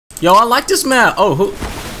Yo, I like this map. Oh, who?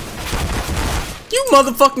 You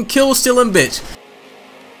motherfucking kill stealing bitch.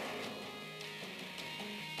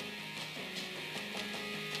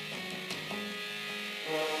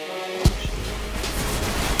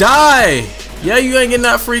 Die! Yeah, you ain't getting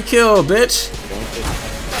that free kill, bitch.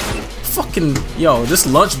 Fucking, yo, this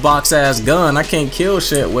lunchbox ass gun, I can't kill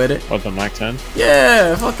shit with it. What, the Mac 10?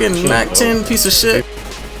 Yeah, fucking Mac 10 piece of shit.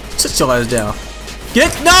 Sit your ass down.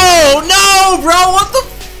 No, bro, what the?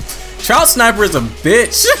 Trout Sniper is a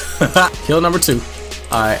bitch. Kill number 2.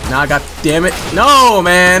 Alright, now I got, damn it. No,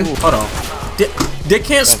 man. Ooh. Hold on. They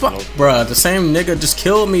can't spot. Bruh, the same nigga just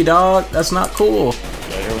killed me, dog. That's not cool.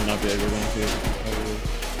 Yeah, it would not be a good one.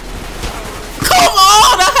 Come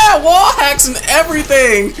on! I had wall hacks and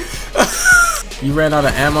everything! You ran out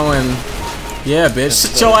of ammo and... Yeah, bitch.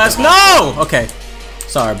 Sit your ass... No! Okay.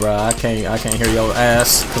 Sorry, bro. I can't hear your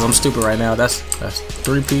ass because I'm stupid right now. That's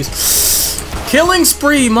 3 piece. Killing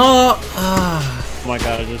spree, ma. Oh my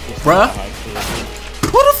god, I just... Bruh.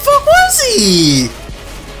 Who the fuck was he?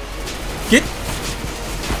 Get...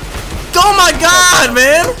 Oh my god,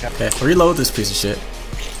 man! Okay, reload this piece of shit.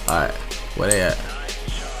 Alright. Where they at?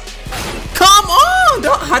 Come on!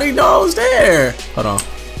 How do you know I was there? Hold on.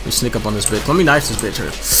 Let me sneak up on this bitch. Let me knife this bitch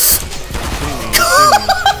here.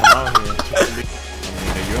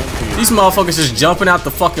 These motherfuckers just jumping out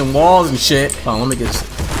the fucking walls and shit. Hold on, let me get this.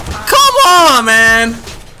 Come on, man!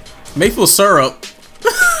 Maple syrup.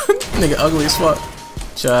 Nigga ugly as fuck.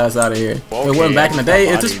 Get your ass out of here. Okay, it wasn't back in the day.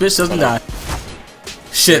 If this bitch doesn't die.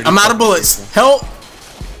 Shit, I'm out of bullets. Help!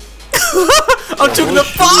 I'm juking the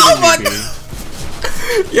oh my god!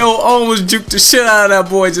 Yo, almost juked the shit out of that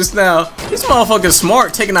boy just now. This motherfucker's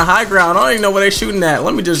smart, taking the high ground. I don't even know where they shooting at.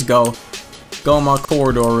 Let me just go on my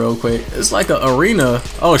corridor real quick. It's like an arena.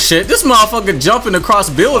 Oh shit, this motherfucker jumping across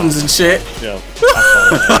buildings and shit. Yeah.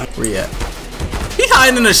 Where he at? He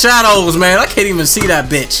hiding in the shadows, man. I can't even see that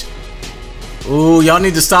bitch. Ooh, y'all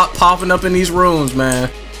need to stop popping up in these rooms,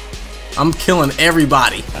 man. I'm killing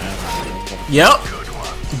everybody. Yep.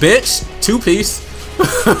 Bitch, 2-piece.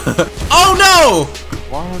 Oh no!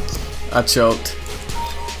 What? I choked.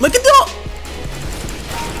 Look at that!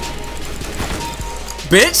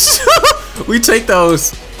 Bitch! We take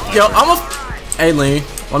those. Yo, I'm a... Hey, Lean,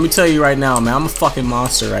 let me tell you right now, man. I'm a fucking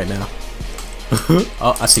monster right now.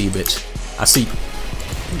 Oh, I see you, bitch. I see you.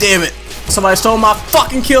 Damn it. Somebody stole my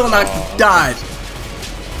fucking kill and I died.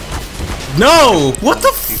 No! What the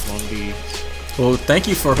f... Well, thank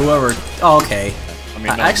you for whoever... Oh, okay.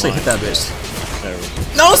 I actually hit that bitch.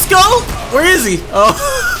 No scope! Where is he? Oh.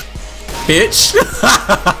 Bitch.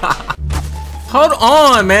 Hold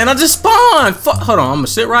on, man. I just spawned. Hold on. I'm gonna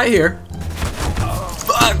sit right here.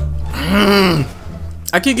 Fuck.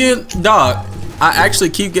 I keep getting... Dog. I actually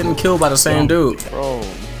keep getting killed by the same dude. Bro.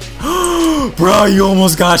 Bro, you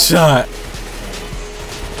almost got shot.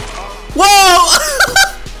 Whoa!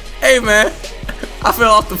 Hey, man. I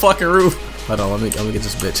fell off the fucking roof. Hold on. Let me get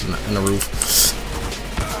this bitch in the roof.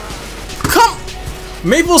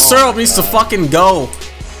 Maple syrup needs to fucking go.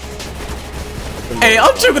 Hey,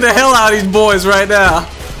 I'm tripping the hell out of these boys right now.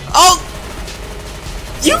 Oh!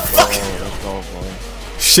 You fucking...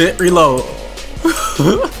 Shit, reload.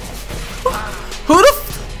 Who the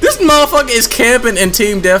f... This motherfucker is camping in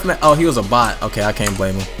team deathmatch. Oh, he was a bot. Okay, I can't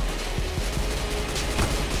blame him.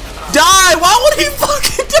 Die! Why would he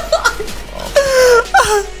fucking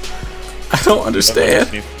die? I don't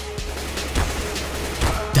understand.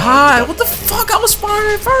 Die! What the fuck? I was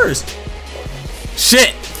firing first.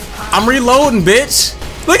 Shit! I'm reloading, bitch.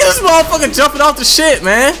 Look at this motherfucker jumping off the shit,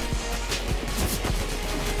 man.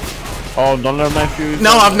 Oh, don't let him knife you.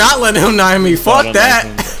 No, I'm not letting him knife me. Fuck that.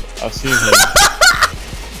 I've seen him.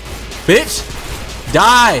 Bitch,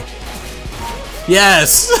 die.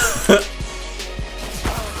 Yes.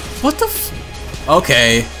 What the f...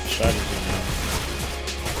 Okay.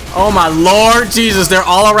 Oh my lord Jesus, they're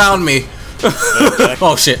all around me.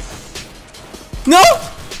 Oh shit. No!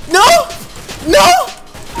 No! No!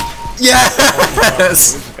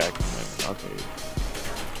 Yes!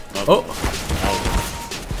 Oh.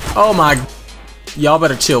 Oh my... Y'all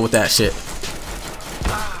better chill with that shit.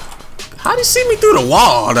 How'd he see me through the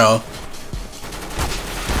wall, though?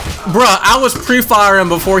 Bruh, I was pre-firing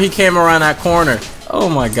before he came around that corner. Oh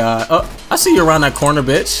my god. Oh, I see you around that corner,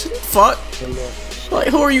 bitch. Fuck. Like,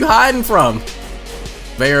 who are you hiding from?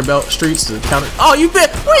 Conveyor belt streets to counter. Oh, you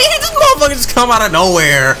bet. Wait, this motherfucker just come out of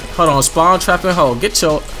nowhere. Hold on, spawn trap and hole. Get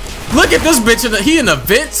your... Look at this bitch. He in the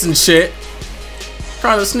vents and shit.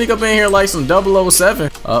 Trying to sneak up in here like some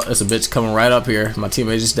 007. Oh, there's a bitch coming right up here. My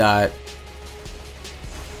teammate just died.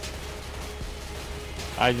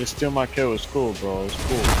 I just steal my kill. It's cool, bro. It's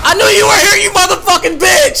cool. I knew you were here, you motherfucking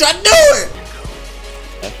bitch! I knew it!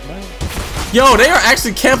 That's nice. Yo, they are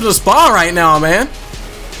actually camping the spawn right now, man.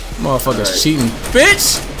 Motherfucker's cheating.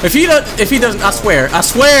 Bitch! If he doesn't, I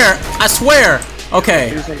swear. Okay.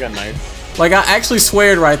 He's like a knife. Like, I actually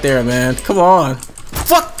sweared right there, man. Come on.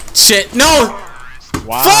 Fuck! Shit, no!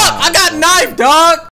 Wow. Fuck! I got knifed, dog!